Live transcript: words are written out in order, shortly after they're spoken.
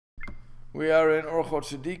We are in Orchot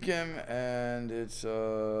Tzaddikim, and it's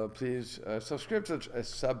please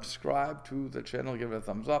subscribe to the channel, give it a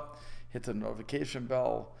thumbs up, hit the notification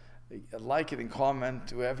bell, like it and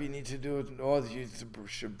comment, whatever you need to do, or you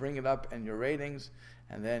should bring it up in your ratings,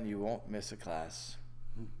 and then you won't miss a class,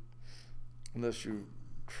 unless you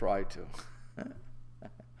try to.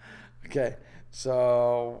 Okay,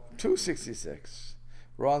 so 266,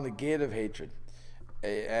 we're on the gate of hatred.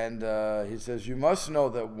 And he says, you must know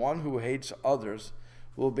that one who hates others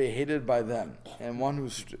will be hated by them, and one who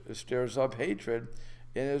stirs up hatred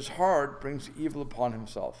in his heart brings evil upon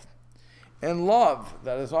himself. And love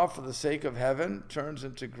that is not for the sake of heaven turns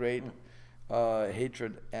into great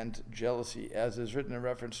hatred and jealousy, as is written in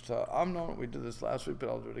reference to Amnon. We did this last week, but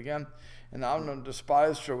I'll do it again. And Amnon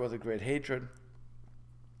despised her with a great hatred.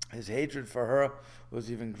 His hatred for her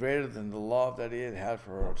was even greater than the love that he had had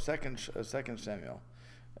for her. Second Samuel.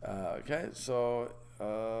 Okay, so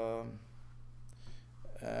I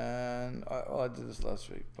did this last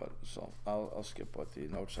week, but so I'll skip what the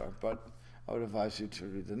notes are. But I would advise you to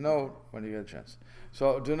read the note when you get a chance.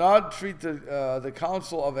 So do not treat the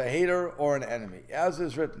counsel of a hater or an enemy, as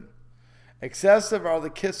is written. Excessive are the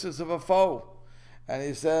kisses of a foe, and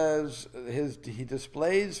he says he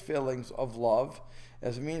displays feelings of love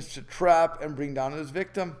as a means to trap and bring down his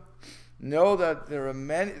victim. Know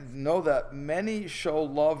that many show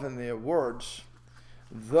love in their words,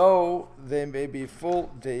 though they be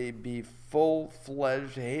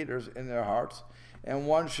full-fledged haters in their hearts, and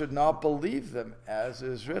one should not believe them, as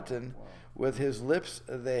is written, with his lips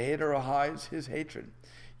the hater hides his hatred,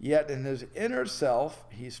 yet in his inner self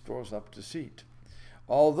he stores up deceit.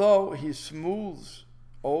 Although he smooths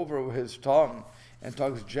over his tongue and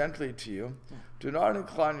talks gently to you, do not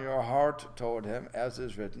incline your heart toward him, as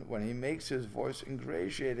is written, when he makes his voice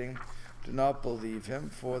ingratiating, do not believe him,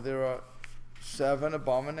 for there are 7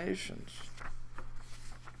 abominations.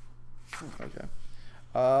 Okay.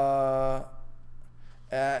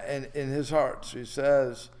 And in his heart, so he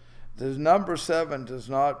says, the number 7 does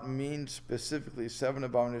not mean specifically 7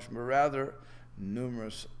 abominations, but rather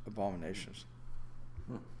numerous abominations.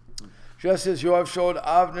 Just as Yoav showed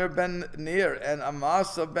Avner ben Nir and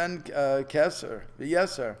Amasa ben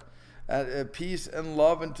Yeser and peace and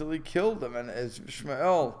love until he killed them, and as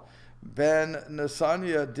Ishmael ben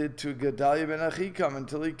Nesaniah did to Gedaliah ben Achikam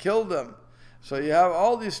until he killed them. So you have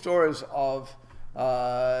all these stories of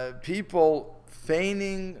people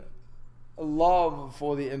feigning love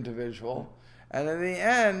for the individual, and in the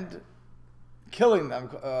end killing them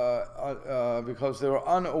because they were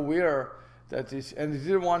unaware that these, and he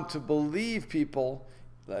didn't want to believe people,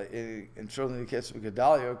 and certainly in the case of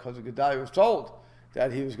Gedaliah, because Gedaliah was told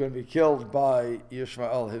that he was going to be killed by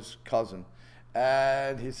Ishmael, his cousin.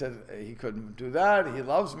 And he said he couldn't do that, he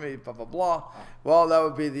loves me, blah, blah, blah. Well, that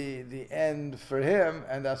would be the end for him,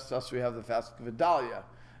 and thus we have the fast of Gedaliah.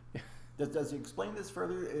 Does he explain this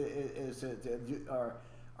further?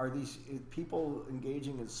 Are these people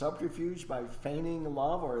engaging in subterfuge by feigning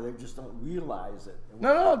love, or they just don't realize it?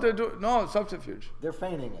 No, it's subterfuge. They're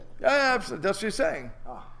feigning it. Yeah, absolutely. That's what he's saying.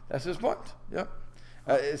 Ah. That's his point. Yeah.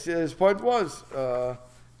 His point was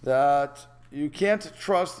that you can't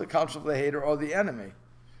trust the counsel of the hater or the enemy.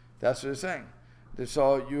 That's what he's saying.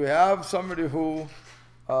 So you have somebody who,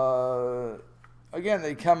 again,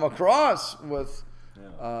 they come across with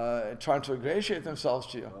trying to ingratiate themselves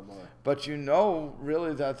to you, but you know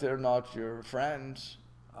really that they're not your friends.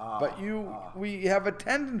 But we have a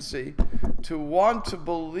tendency to want to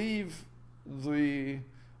believe the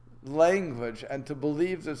language and to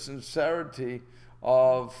believe the sincerity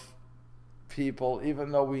of people,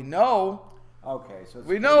 even though we know. Okay, so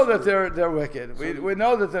we know that they're wicked. So we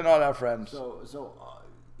know that they're not our friends. So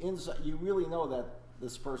inside, you really know that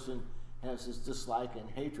this person has this dislike and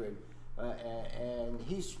hatred. And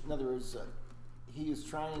he's, in other words, he is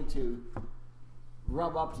trying to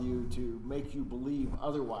rub up to you to make you believe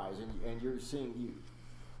otherwise, and you're seeing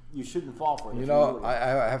you shouldn't fall for it. You know, really.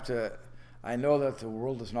 I have to. I know that the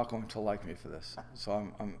world is not going to like me for this, so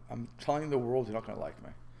I'm telling the world you're not going to like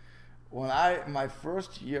me. When my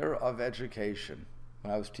first year of education,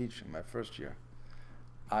 when I was teaching, my first year,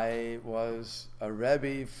 I was a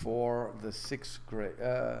Rebbe for the 5th grade.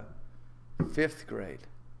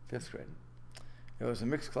 It was a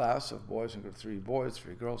mixed class of boys and 3 boys,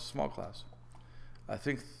 3 girls, small class. I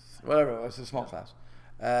think, whatever, it was a small class.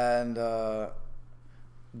 And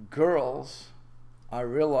girls, I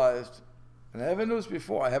realized, and I never knew this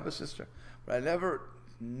before, I have a sister, but I never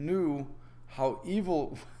knew how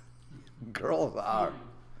evil girls are.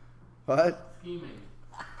 What?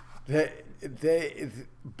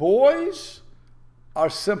 Boys are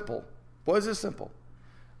simple. Boys are simple.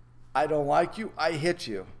 I don't like you, I hit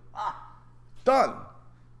you. Done.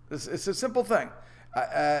 It's a simple thing.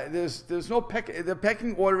 There's no the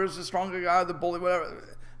pecking order is the stronger guy, the bully,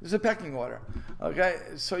 whatever. There's a pecking order. Okay?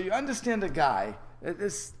 So you understand a guy.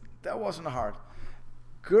 That wasn't hard.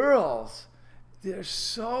 Girls, they're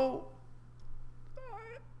so,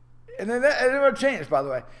 and then it never changed, by the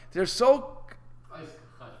way. They're so,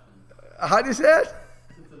 how do you say it?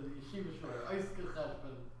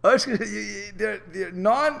 They're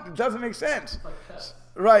it doesn't make sense.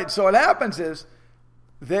 Right, so what happens is,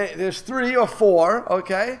 there's 3 or 4,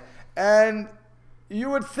 okay? And you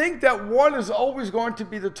would think that one is always going to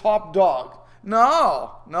be the top dog.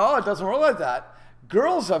 No, it doesn't work like that.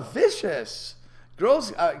 Girls are vicious.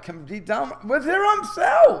 Girls can be down with their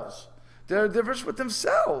themselves. They're vicious with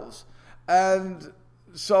themselves. And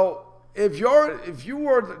so if you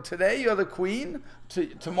were today, you're the queen.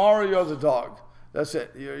 Tomorrow, you're the dog. That's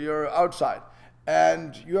it. You're outside,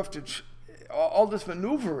 and you have to all this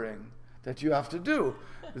maneuvering that you have to do.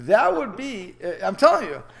 That would be, I'm telling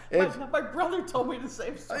you. My brother told me the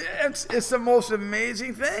same story. It's the most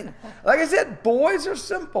amazing thing. Like I said, boys are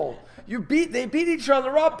simple. They beat each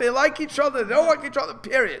other up. They like each other. They don't like each other,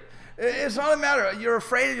 period. It's not a matter. You're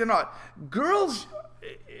afraid or you're not. Girls,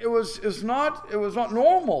 it was not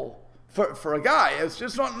normal for a guy. It's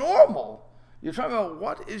just not normal. You're talking about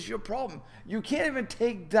what is your problem. You can't even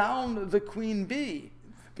take down the queen bee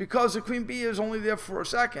because the queen bee is only there for a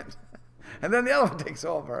second. And then the other one takes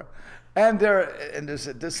over. And there's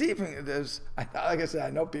a deceiving, like I said,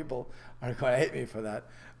 I know people are going to hate me for that,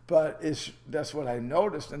 but that's what I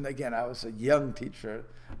noticed. And again, I was a young teacher,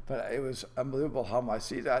 but it was unbelievable how I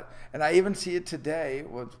see that. And I even see it today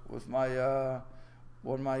with my,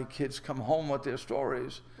 when my kids come home with their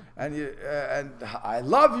stories. And I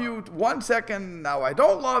love you 1 second, now I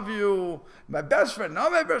don't love you. My best friend, now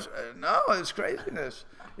my best friend. No, it's craziness.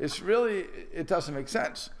 It's really, it doesn't make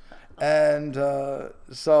sense. And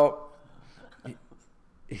so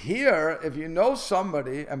here, if you know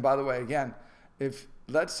somebody, and by the way, again, if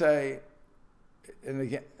let's say, and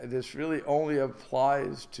again, this really only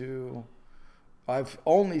applies to, I've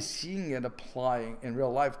only seen it applying in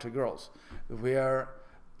real life to girls, where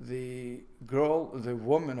the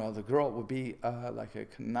woman or the girl will be like a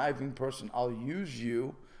conniving person. I'll use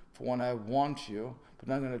you for when I want you,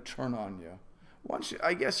 but I'm going to turn on you.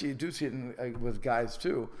 I guess you do see it with guys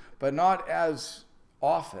too, but not as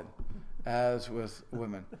often as with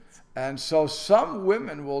women. And so some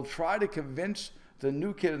women will try to convince the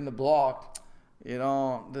new kid in the block, you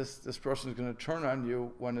know, this person is going to turn on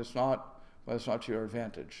you when it's not to your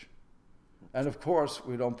advantage. And of course,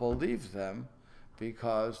 we don't believe them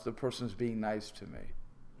because the person's being nice to me.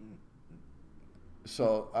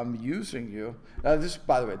 So I'm using you. Now this,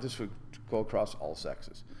 by the way, this would go across all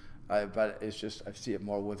sexes. But it's just, I see it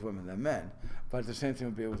more with women than men. But the same thing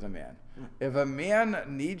would be with a man. If a man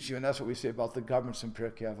needs you, and that's what we say about the governments in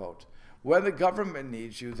Pirkei Avot. When the government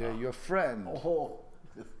needs you, they're your friend.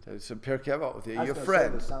 It's in Pirkei Avot. They're your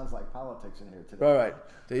friend. It sounds like politics in here today. Right.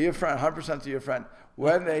 They're your friend, 100% they're your friend.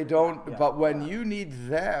 When they don't, but when you need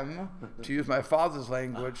them, to use my father's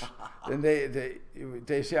language, then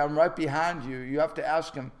they say, I'm right behind you. You have to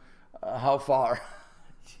ask them, how far?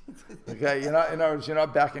 Okay, in other words, you're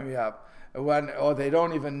not backing me up. Or they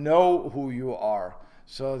don't even know who you are.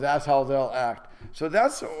 So that's how they'll act. So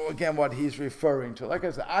that's, again, what he's referring to. Like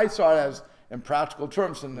I said, I saw it as, in practical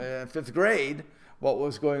terms, in the 5th grade, what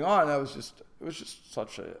was going on. It was just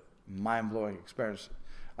such a mind-blowing experience.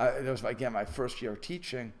 It was, again, my first year of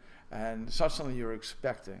teaching, and it's not something you're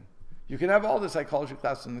expecting. You can have all the psychology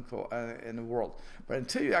classes in the world, but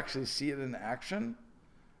until you actually see it in action,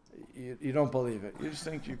 you don't believe it. You just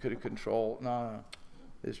think you could control. No.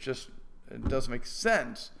 It's just, it doesn't make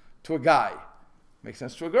sense to a guy. It makes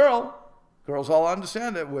sense to a girl. Girls all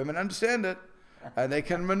understand it. Women understand it. And they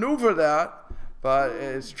can maneuver that, but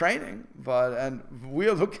it's training. And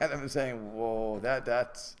we'll look at them and saying, whoa,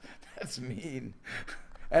 that's mean.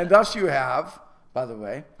 And thus you have, by the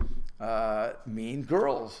way, Mean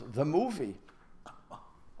Girls, the movie.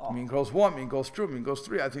 Mean Girls 1, Mean Girls 2, Mean Girls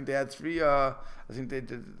 3. I think they had 3, I think they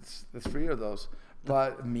did the 3 of those.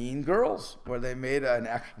 But Mean Girls, where they made an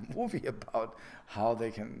actual movie about how they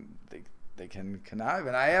can connive.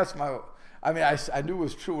 And I asked I knew it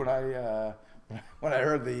was true when I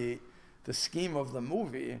heard the scheme of the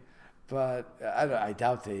movie, but I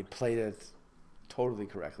doubt they played it totally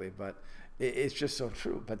correctly. But it's just so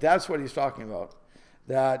true. But that's what he's talking about.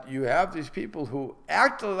 That you have these people who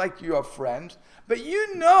act like you are friends, but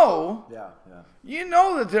you know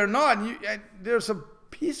that they're not. And there's a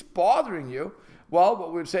piece bothering you. Well,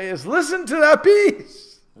 what we'd say is listen to that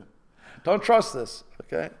piece. Don't trust this,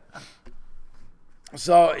 okay?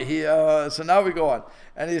 So so now we go on,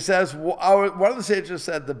 and he says, one of the sages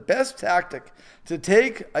said, the best tactic to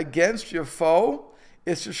take against your foe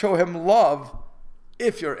is to show him love,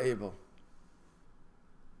 if you're able.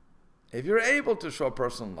 If you're able to show a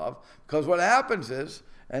person love, because what happens is,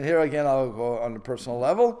 and here again I'll go on a personal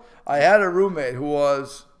level, I had a roommate who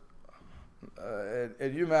was at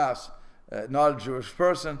UMass, not a Jewish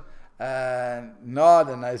person, and not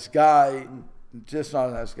a nice guy, just not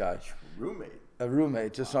a nice guy. Roommate. A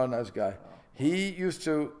roommate, just not a nice guy. He used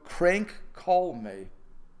to crank call me.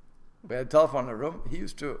 We had a telephone in the room. He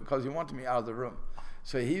used to, because he wanted me out of the room.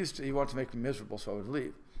 So he wanted to make me miserable, so I would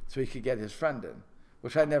leave, so he could get his friend in,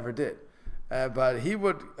 which I never did. But he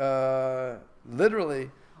would literally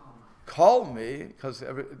call me, because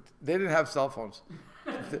they didn't have cell phones.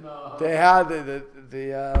 They had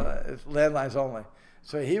the landlines only.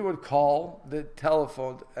 So he would call the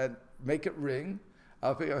telephone and make it ring.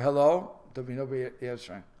 I'll pick up, hello, there'll be nobody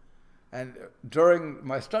answering. And during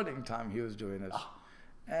my studying time, he was doing this.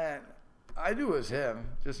 And I knew it was him,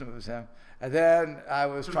 just knew it was him. And then I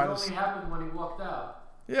was trying to... It only happened when he walked out.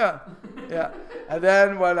 Yeah, yeah. And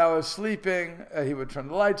then when I was sleeping, he would turn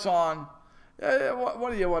the lights on.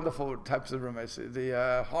 One of your wonderful types of roommates,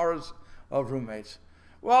 the horrors of roommates.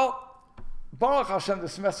 Well, Baruch Hashem, the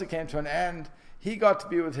semester came to an end. He got to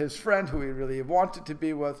be with his friend who he really wanted to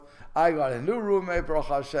be with. I got a new roommate, Baruch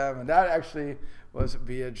Hashem, and that actually was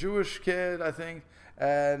be a Jewish kid, I think.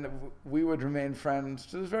 And we would remain friends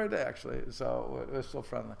to this very day, actually. So we're still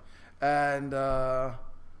friendly. And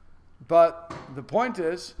but the point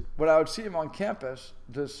is, when I would see him on campus,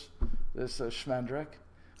 this Schmendrick,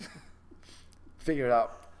 figure it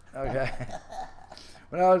out, okay.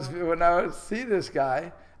 when I would see this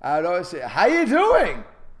guy, I would always say, "How you doing?"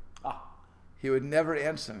 He would never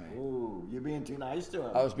answer me. Ooh, you're being too nice to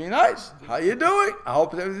him. I was being nice. How you doing? I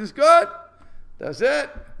hope everything's good. That's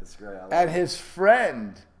it. That's great. And his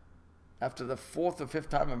friend, after the fourth or fifth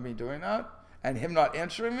time of me doing that, and him not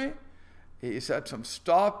answering me, he said to him,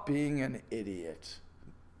 "Stop being an idiot.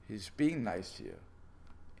 He's being nice to you.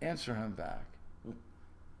 Answer him back."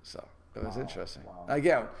 So it was interesting. Wow.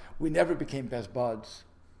 Again, we never became best buds.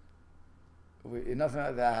 Nothing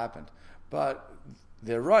like that happened. But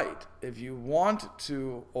they're right. If you want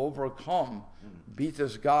to overcome, beat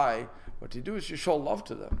this guy, what you do is you show love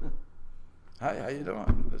to them. Hi, how you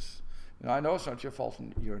doing? I know it's not your fault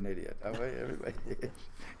and you're an idiot. Everybody,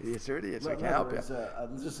 idiots are idiots. I can't help you. Just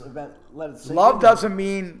let it sink Love in. doesn't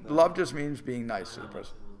mean, love just means being nice to the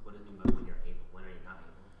person. What does it mean by when you're able? When are you not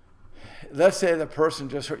able? Let's say the person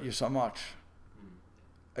just hurt you so much.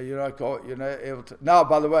 You're not able to. Now,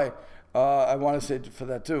 by the way, I want to say for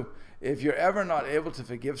that too, if you're ever not able to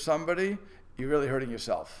forgive somebody, you're really hurting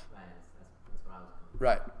yourself. Right, that's what I was doing.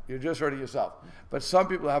 Right, you're just hurting yourself. But some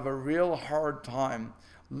people have a real hard time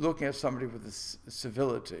looking at somebody with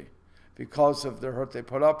civility because of the hurt they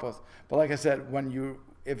put up with. But like I said,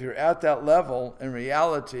 if you're at that level, in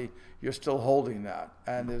reality, you're still holding that.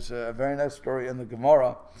 And there's a very nice story in the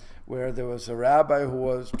Gemara where there was two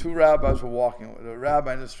rabbis were walking, a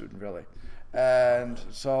rabbi and a student really. And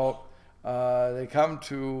so they come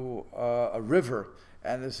to a river,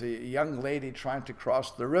 and there's a young lady trying to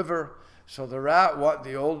cross the river. So the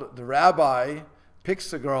rabbi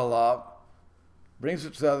picks the girl up, brings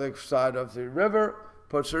her to the other side of the river,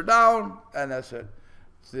 puts her down, and that's it.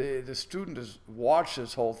 The student has watched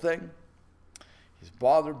this whole thing. He's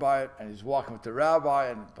bothered by it, and he's walking with the rabbi,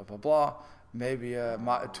 and blah, blah, blah. Maybe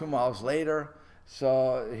 2 miles later,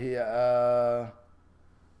 so he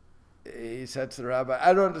said to the rabbi,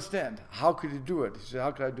 "I don't understand. How could you do it?" He said,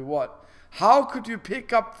 "How could I do what?" "How could you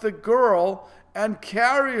pick up the girl and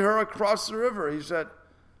carry her across the river?" He said,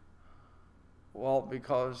 "Well,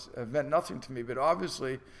 because it meant nothing to me, but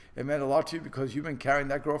obviously it meant a lot to you because you've been carrying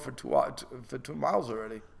that girl for 2 miles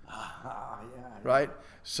already." Yeah. Right?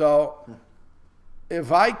 So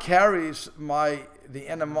if I carry the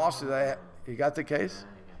animosity that you got the case?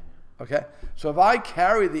 Okay. So if I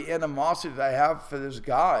carry the animosity that I have for this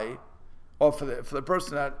guy, or for the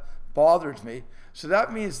person that bothers me, so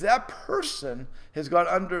that means that person has got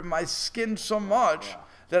under my skin so much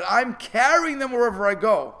that I'm carrying them wherever I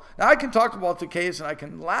go. Now I can talk about the case and I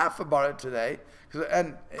can laugh about it today,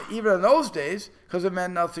 and even in those days, because it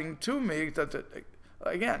meant nothing to me.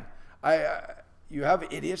 Again, you have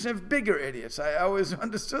idiots and have bigger idiots. I always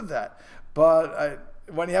understood that, but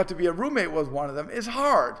when you have to be a roommate with one of them, it's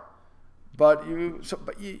hard. But you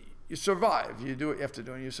survive. You do what you have to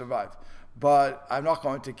do, and you survive. But I'm not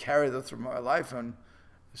going to carry that through my life and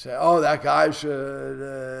say, "Oh, that guy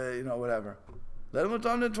should, whatever." Let him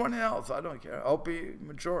return to 20 else. I don't care. I hope he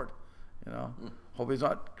matured. You know, hope he's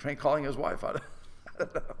not crank calling his wife. I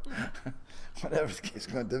don't know. Whatever the case is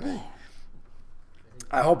going to be.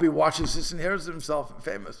 I hope he watches this and hears himself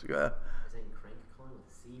famous. Yeah. Is it crank calling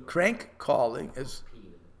with C or Crank calling is. P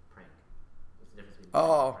with a prank? What's the difference between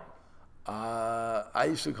Oh, prank? I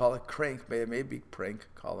used to call it crank. Maybe prank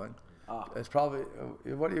calling. It's probably.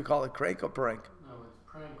 What do you call it? Crank or prank? No, it's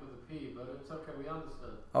prank with a P, but it's okay. We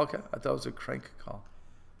understood. Okay, I thought it was a crank call.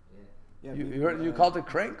 Yeah, You called it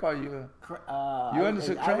crank, or you? You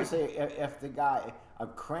understood I crank? would say if the guy, a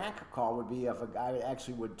crank call would be if a guy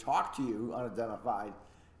actually would talk to you unidentified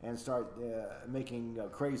and start making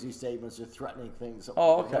crazy statements or threatening things.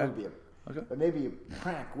 Oh, okay. That would be Okay. But maybe a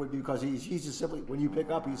prank would be because he's just simply, when you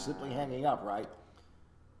pick up, he's simply hanging up, right?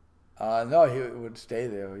 No, he would stay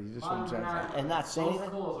there. He just wouldn't say anything. And not say anything? Those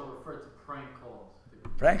calls are referred to prank calls.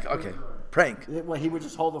 Prank? Okay. Prank. Well, he would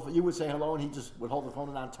just hold the. You would say hello, and he just would hold the phone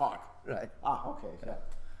and not talk. Right. Okay.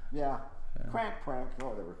 Yeah. Prank, or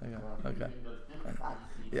whatever. Okay. You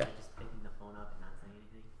Yeah. can't just picking the phone up and not saying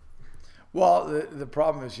anything? Well, the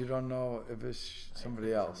problem is you don't know if it's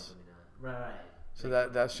somebody else. Right. So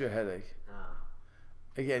that's your headache.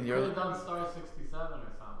 Again, You could you're have done star 67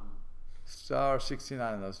 or something. star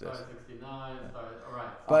 69 in those days. Star 69, star. All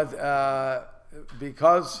right. But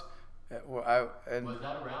because Was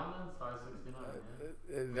that around then? Star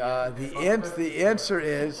 69? the answer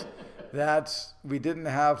is that we didn't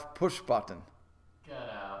have push button. Get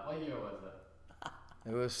out. What year was it?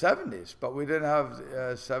 It was 70s, but we didn't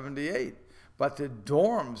have 78. But the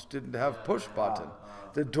dorms didn't have push button.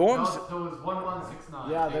 The dorms. No, so it was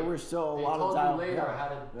 1169. Yeah, there were still a lot of They dial. told you later yeah. how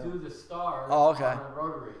to do the stars Oh, okay. on a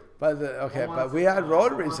rotary. But we had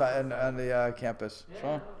rotaries on the campus. Yeah.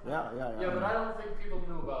 So Yeah. Yeah, but I don't think people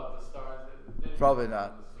knew about the stars. They didn't probably know not.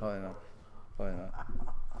 about the Probably not.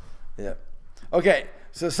 Yeah. Okay.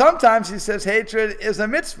 So sometimes he says hatred is a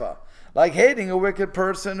mitzvah, like hating a wicked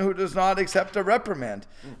person who does not accept a reprimand.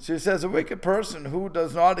 So he says a wicked person who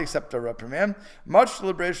does not accept a reprimand, much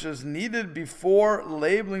deliberation is needed before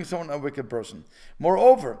labeling someone a wicked person.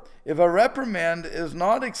 Moreover, if a reprimand is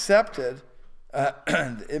not accepted,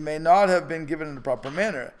 it may not have been given in the proper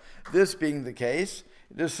manner. This being the case,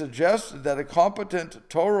 it is suggested that a competent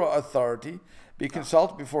Torah authority be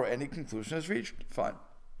consulted before any conclusion is reached. Fine.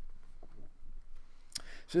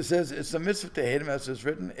 So it says it's a mitzvah to hate him, as is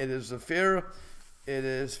written. It is fear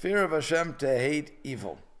of Hashem to hate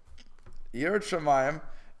evil. Yirat Shamayim.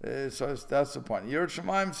 So that's the point. Yirat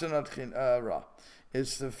Shamayim sinat ra.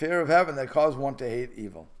 It's the fear of heaven that causes one to hate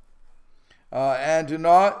evil. And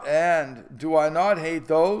do I not hate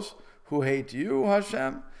those who hate you,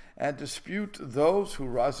 Hashem, and dispute those who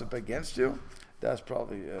rise up against you? That's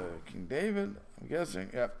probably King David, I'm guessing.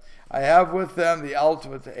 Yeah. I have with them the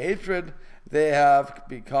ultimate hatred. They have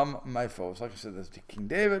become my foes. Like I said, that's King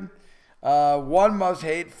David. One must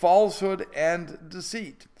hate falsehood and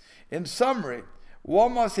deceit. In summary,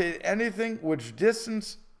 one must hate anything which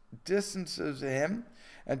distances him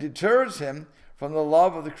and deters him from the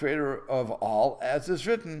love of the Creator of all, as is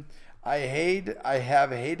written, I have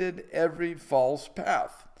hated every false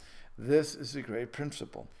path. This is a great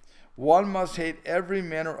principle. One must hate every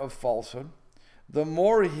manner of falsehood. The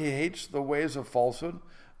more he hates the ways of falsehood,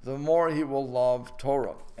 the more he will love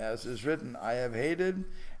Torah. As is written, I have hated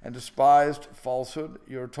and despised falsehood.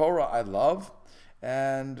 Your Torah I love.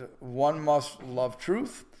 And one must love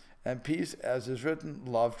truth and peace, as is written,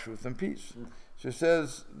 love truth and peace. So it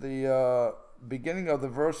says, the beginning of the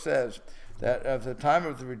verse says that at the time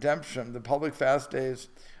of the redemption, the public fast days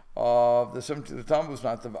of the 17th of Tammuz,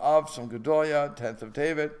 9th of Av, Som Gedolia, 10th of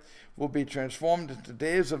Tevet, will be transformed into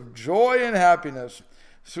days of joy and happiness.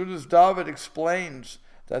 As soon as David explains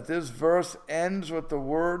that this verse ends with the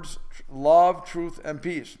words love, truth, and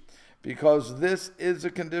peace, because this is a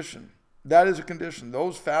condition. That is a condition.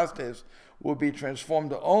 Those fast days will be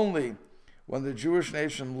transformed only when the Jewish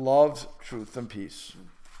nation loves truth and peace.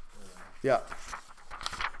 Yeah.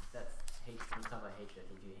 That's hate. When you talk about hatred,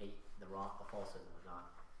 if you hate the falsehood and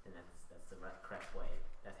whatnot, then that's the correct way.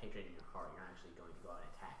 That's hatred in your heart. You're not actually going to go out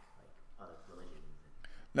and attack like other religions.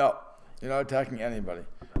 No, you're not attacking anybody.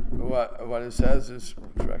 What it says is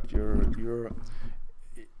correct. You're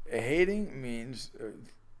hating means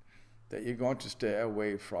that you're going to stay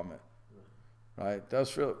away from it. Right?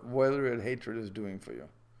 That's what hatred is doing for you.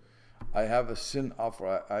 I have a sin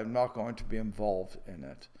offer. I'm not going to be involved in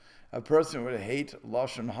it. A person would hate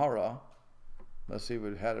Lashon Hara. Let's see,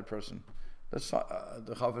 we had a person. That's not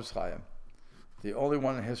the Chafetz Chaim, the only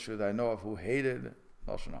one in history that I know of who hated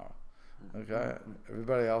Lashon Hara. Okay,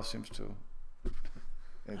 everybody else seems to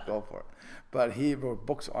go for it. But he wrote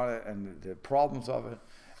books on it and the problems of it,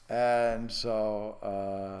 and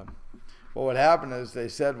so But what happened is they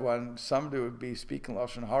said when somebody would be speaking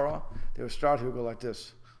Lashon Hara, they would start, he would go like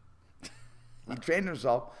this. He trained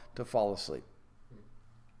himself to fall asleep.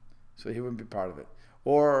 So he wouldn't be part of it.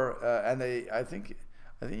 Or, I think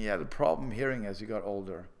he had a problem hearing as he got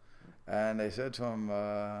older. And they said to him,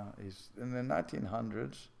 he's in the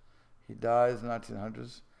 1900s, he dies in the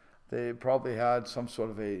 1900s. They probably had some sort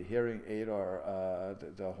of a hearing aid or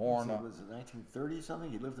the horn. Was it 1930 something?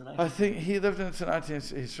 He lived in 1930? I think he lived into 19.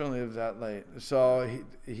 He certainly lived that late. So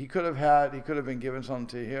he could have been given something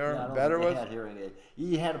to hear better with. Had hearing aid.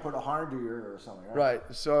 He had to put a horn to your ear or something, right? Right.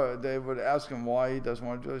 So they would ask him why he doesn't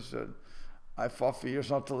want to do it. He said, "I fought for years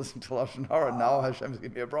not to listen to Lashon Hara. Now Hashem is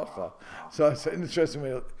giving me a bracha." So it's an interesting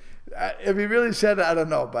way. If he really said it, I don't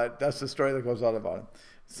know, but that's the story that goes on about him.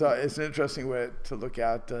 So it's an interesting way to look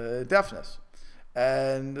at deafness.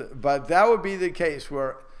 But that would be the case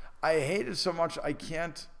where I hate it so much I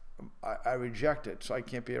reject it, so I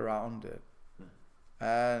can't be around it.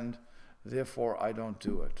 And therefore I don't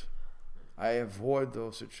do it. I avoid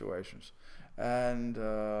those situations. And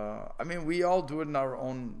we all do it in our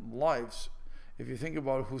own lives. If you think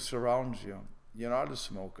about who surrounds you, you're not a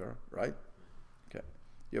smoker, right? Okay.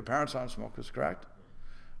 Your parents aren't smokers, correct?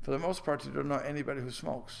 For the most part, you don't know anybody who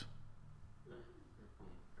smokes.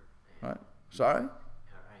 Right? Sorry?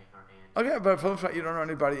 Okay, but for the most part, you don't know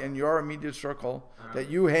anybody in your immediate circle that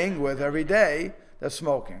you hang with every day that's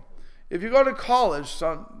smoking. If you go to college,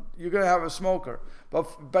 you're going to have a smoker,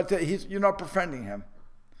 but you're not befriending him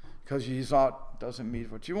because doesn't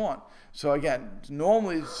meet what you want. So again,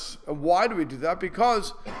 normally, why do we do that?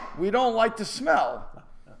 Because we don't like the smell.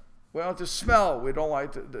 We don't like the smell. We don't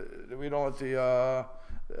like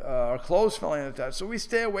our clothes smelling like that. So we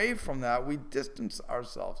stay away from that. We distance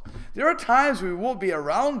ourselves. There are times we will be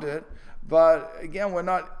around it, but again,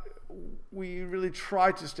 we really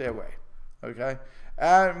try to stay away. Okay?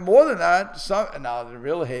 And more than that, now the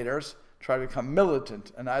real haters try to become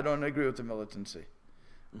militant, and I don't agree with the militancy.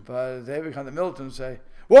 But they become the militant and say,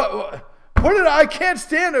 I can't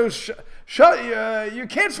stand it. You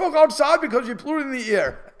can't smoke outside because you're polluting the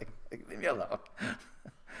air. Leave me alone.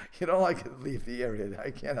 You don't like it, leave the area.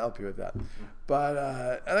 I can't help you with that. But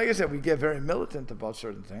like I said, we get very militant about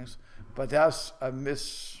certain things, but that's a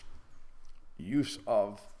misuse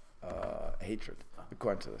of hatred,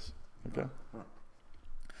 according to this. Okay.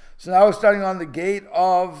 So now we're starting on the gate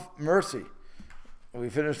of mercy. We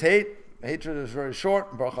finished hate. Hatred is very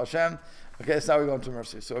short. Baruch Hashem. Okay, so now we go into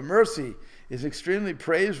mercy. So mercy is extremely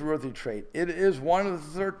praiseworthy trait. It is one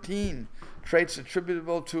of the 13 traits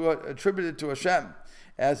attributed to Hashem,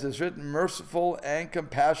 as is written, merciful and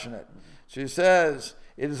compassionate. So he says,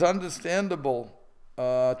 it is understandable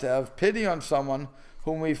to have pity on someone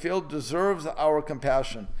whom we feel deserves our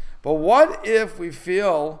compassion. But what if we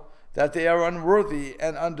feel that they are unworthy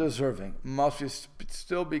and undeserving? Must we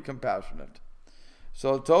still be compassionate?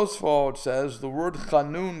 So Tosfot says the word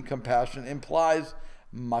chanun, compassion, implies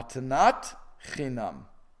matanat chinam,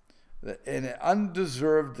 an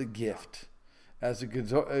undeserved gift. As the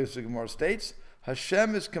Gemara states,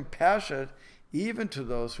 Hashem is compassionate even to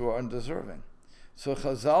those who are undeserving. So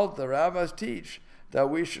Chazal, the rabbis, teach that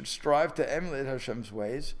we should strive to emulate Hashem's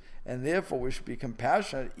ways, and therefore we should be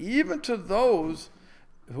compassionate even to those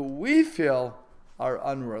who we feel are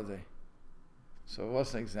unworthy. So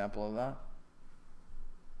what's an example of that?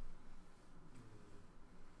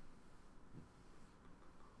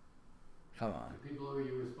 Come on. The people who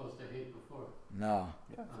you were supposed to hate before. No.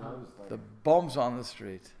 Yeah, The bums on the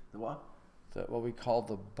street. The what? What we call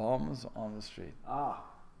the bums on the street. Ah.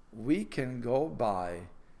 We can go by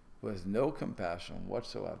with no compassion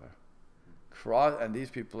whatsoever. And these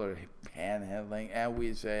people are panhandling, and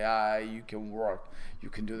we say, you can work, you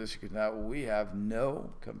can do this, you can do that. We have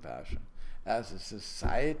no compassion. As a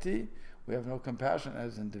society, we have no compassion.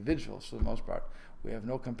 As individuals, for the most part, we have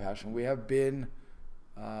no compassion. We have been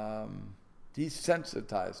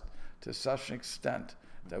desensitized to such an extent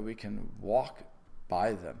that we can walk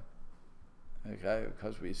by them, okay,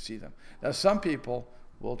 because we see them. Now, some people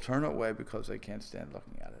will turn away because they can't stand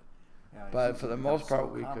looking at it. Yeah, But for the most part, so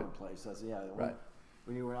we could. commonplace. That's, Right.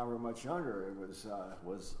 When you and I were much younger, it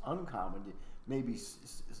was uncommon. Maybe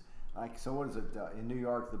so. What is it in New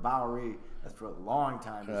York? The Bowery. That's for a long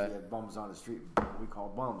time. Right. You had bums on the street. We call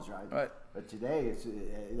bums, right? Right. But today,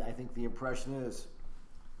 I think the impression is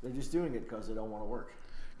they're just doing it because they don't want to work.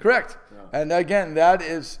 Correct. Yeah. And again, that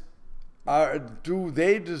is, do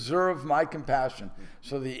they deserve my compassion?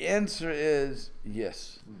 So the answer is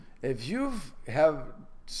yes. If you have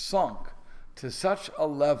sunk to such a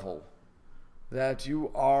level that you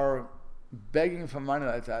are begging for money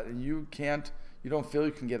like that, and you don't feel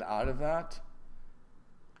you can get out of that,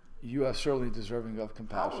 you are certainly deserving of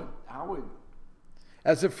compassion. How would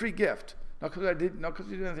As a free gift. Not because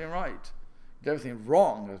you did anything right. You did everything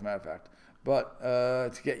wrong, as a matter of fact. But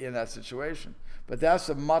to get you in that situation. But that's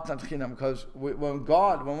the matnat chinam, because when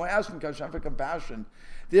we're asking Hashem for compassion,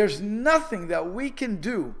 there's nothing that we can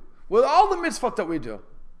do with all the mitzvot that we do.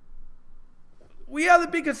 We are the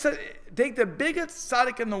biggest, take the biggest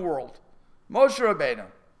tzaddik in the world, Moshe Rabbeinu.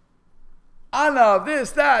 Ana,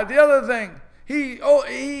 this, that, the other thing. He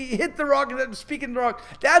hit the rock and speaking the rock.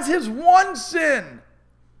 That's his one sin.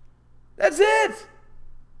 That's it.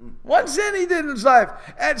 One sin he did in his life.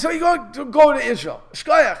 And so he go to Israel.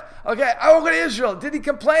 Shkoyach. Okay, I won't go to Israel. Did he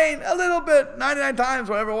complain? A little bit. 99 times,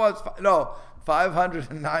 whatever it was. No,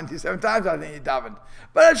 597 times I think he davened.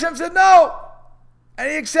 But Hashem said no. And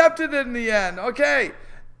he accepted it in the end. Okay,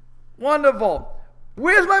 wonderful.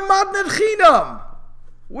 Where's my matnat chinam?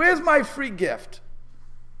 Where's my free gift?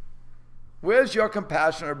 Where's your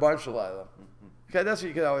compassion or bar shalayla? Okay, that's what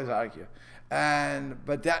you can always argue.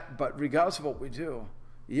 But regardless of what we do,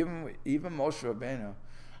 even Moshe Rabbeinu,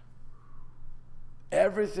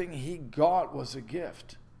 everything he got was a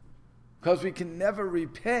gift, because we can never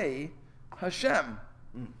repay Hashem.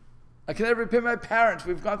 I can never repay my parents.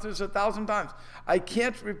 We've gone through this 1,000 times. I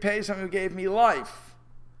can't repay someone who gave me life.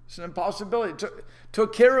 It's an impossibility.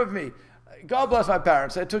 Took care of me. God bless my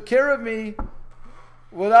parents. They took care of me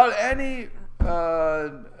without any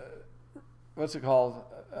what's it called?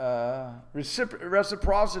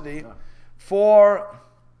 Reciprocity for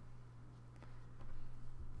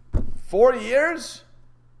 40 years.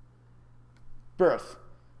 Birth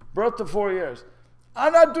to 4 years.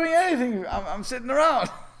 I'm not doing anything. I'm sitting around.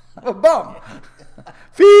 I'm a bum.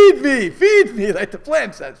 Feed me, like the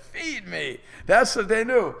plant says. Feed me. That's what they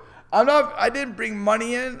knew. I didn't bring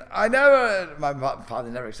money in. My father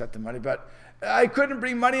never accepted money, but I couldn't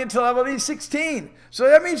bring money until I was at least 16. So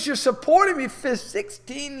that means you're supporting me for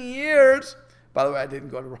 16 years. By the way, I didn't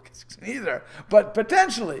go to work at 16 either. But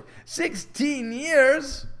potentially, 16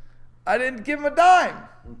 years, I didn't give him a dime.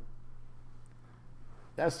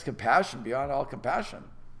 That's compassion beyond all compassion.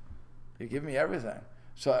 You give me everything.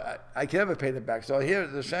 So I can never pay them back. So here,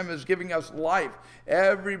 the Hashem is giving us life.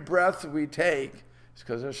 Every breath we take is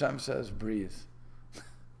because Hashem says, breathe.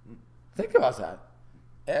 Think about that.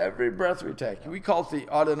 Every breath we take. We call it the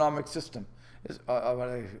autonomic system.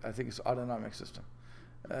 I think it's autonomic system.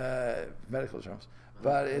 Medical terms.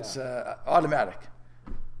 But it's automatic.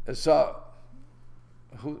 So,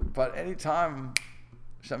 but anytime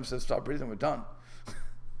Hashem says stop breathing, we're done.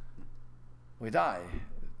 We die.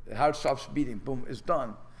 The heart stops beating. Boom, it's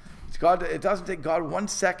done. It's God. It doesn't take God 1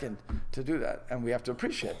 second to do that, and we have to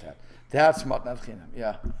appreciate that. That's matnat chinam.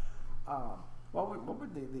 Yeah. What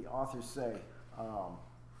would the author say?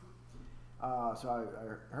 So I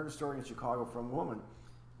heard a story in Chicago from a woman.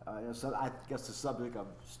 So I guess the subject of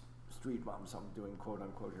street moms. I'm doing quote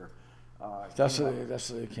unquote here. That's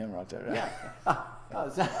the camera out there. Right?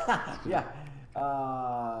 Yeah.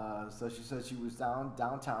 So she said she was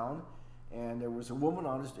downtown, and there was a woman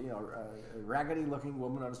on the street, a raggedy-looking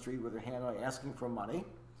woman on the street with her hand out asking for money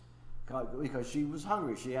because she was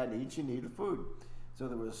hungry. She had to eat. She needed food. So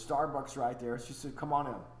there was a Starbucks right there. She said, "Come on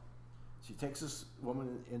in." She takes this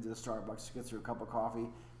woman into the Starbucks, gets her a cup of coffee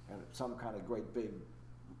and some kind of great big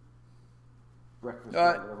breakfast, or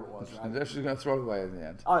whatever it was. Right? And then she's going to throw it away in the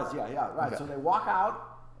end. Oh, yeah, right. Okay. So they walk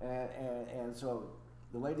out, and so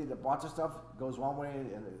the lady that bought the stuff goes one way,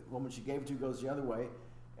 and the woman she gave it to goes the other way,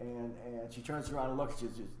 and she turns around and looks. She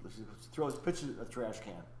pitches a trash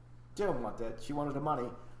can. She didn't want that. She wanted the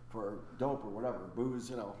money for dope or whatever,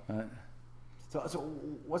 booze, Right. So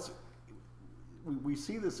we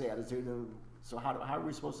see this attitude, and so how are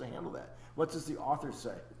we supposed to handle that? What does the author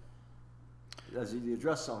say? Does he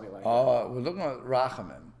address something like that? We're looking at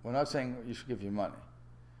rachamim. We're not saying you should give you money.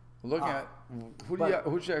 We're looking at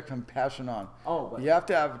who should you have compassion on. You have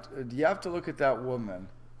to look at that woman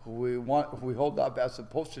who we hold up as a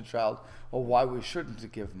poster child of why we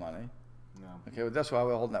shouldn't give money. No. Okay, well, that's why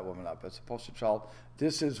we're holding that woman up as a poster child.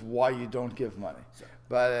 This is why you don't give money.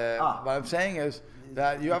 But what I'm saying is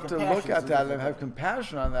that you have to look at that and have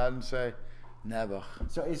compassion on that and say, never.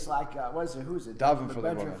 So it's like, what is it? Who's it? Daven for the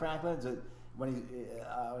Benjamin woman. Franklin? Is it when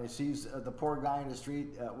he sees the poor guy in the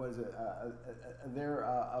street? What is it?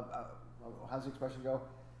 How's the expression go?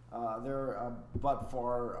 But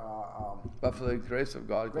for the grace of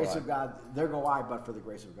God. Grace of God, there go I, but for the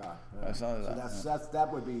grace of God. That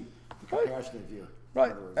would be the compassionate view.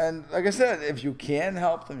 Right, and like I said, if you can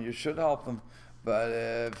help them, you should help them. But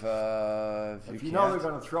if you know they're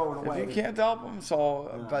going to throw it away, if you can't help them,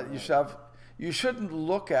 you shouldn't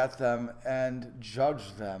look at them and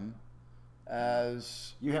judge them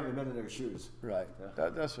as You haven't been in their shoes. right.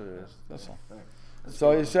 That's what it is. That's all. Right. That's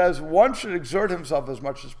So good. he says one should exert himself as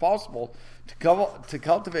much as possible to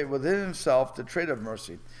cultivate within himself the trait of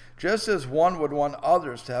mercy, just as one would want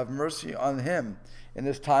others to have mercy on him in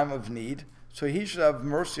his time of need. So he should have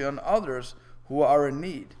mercy on others who are in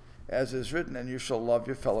need, as is written, and you shall love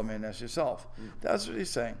your fellow man as yourself. That's what he's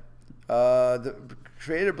saying. The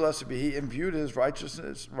Creator, blessed be He, imbued His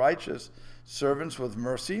righteous servants with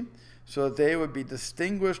mercy, so that they would be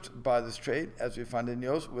distinguished by this trait, as we find in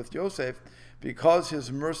with Yosef, because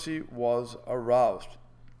his mercy was aroused.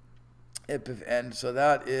 And so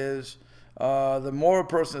that is, the more a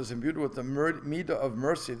person is imbued with the midah of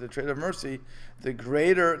mercy, the trait of mercy, the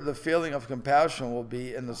greater the feeling of compassion will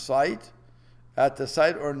be at the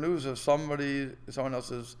sight or news of someone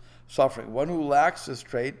else's suffering. One who lacks this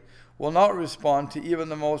trait will not respond to even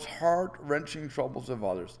the most heart-wrenching troubles of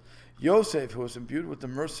others. Yosef, who was imbued with the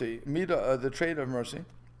the trait of mercy,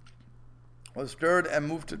 was stirred and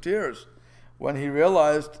moved to tears when he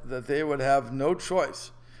realized that they would have no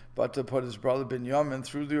choice but to put his brother Binyamin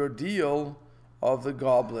through the ordeal of the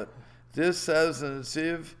goblet. This, says the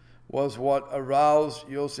Netziv, was what aroused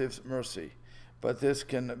Yosef's mercy. But this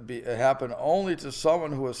can happen only to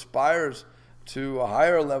someone who aspires to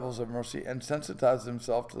higher levels of mercy and sensitizes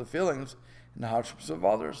himself to the feelings and hardships of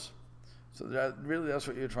others. So that's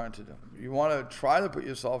what you're trying to do. You want to try to put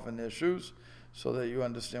yourself in their shoes so that you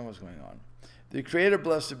understand what's going on. The Creator,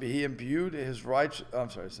 blessed be He, imbued His righteous.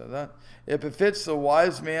 It befits the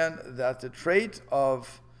wise man that the trait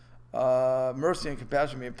of mercy and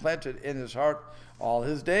compassion be implanted in his heart all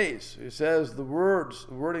his days. He says the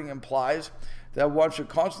wording implies that one should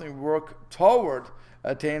constantly work toward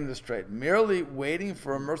attaining this trait. Merely waiting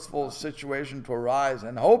for a merciful situation to arise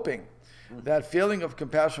and hoping that feeling of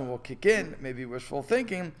compassion will kick in may be wishful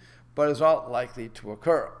thinking, but is not likely to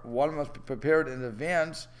occur. One must be prepared in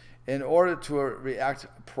advance in order to react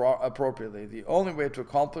appropriately. The only way to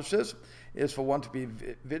accomplish this is for one to be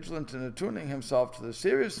vigilant in attuning himself to the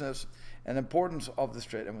seriousness and importance of this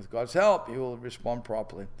trait, and with God's help, he will respond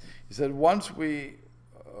properly. He said,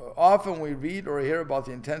 often we read or hear about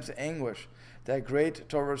the intense anguish that great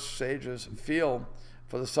Torah sages feel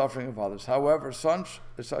for the suffering of others. However, such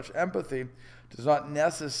empathy does not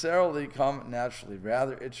necessarily come naturally.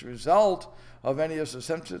 Rather, it's a result of any of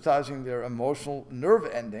sensitizing their emotional nerve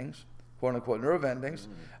endings, quote-unquote nerve endings,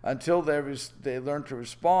 until they learn to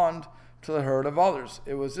respond to the hurt of others.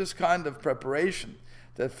 It was this kind of preparation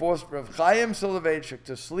that forced Rav Chaim Soloveitchik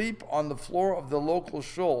to sleep on the floor of the local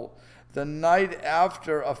shul the night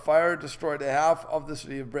after a fire destroyed half of the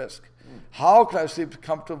city of Brisk. How can I sleep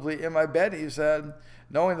comfortably in my bed, he said,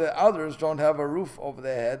 knowing that others don't have a roof over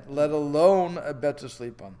their head, let alone a bed to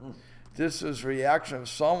sleep on. This is a reaction of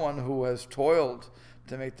someone who has toiled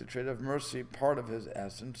to make the trait of mercy part of his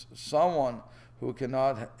essence, someone who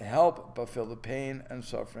cannot help but feel the pain and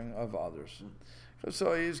suffering of others.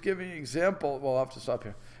 So he's giving we'll have to stop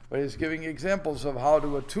here, but he's giving examples of how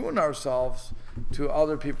to attune ourselves to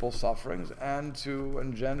other people's sufferings and to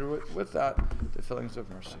engender with that the feelings of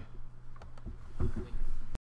mercy.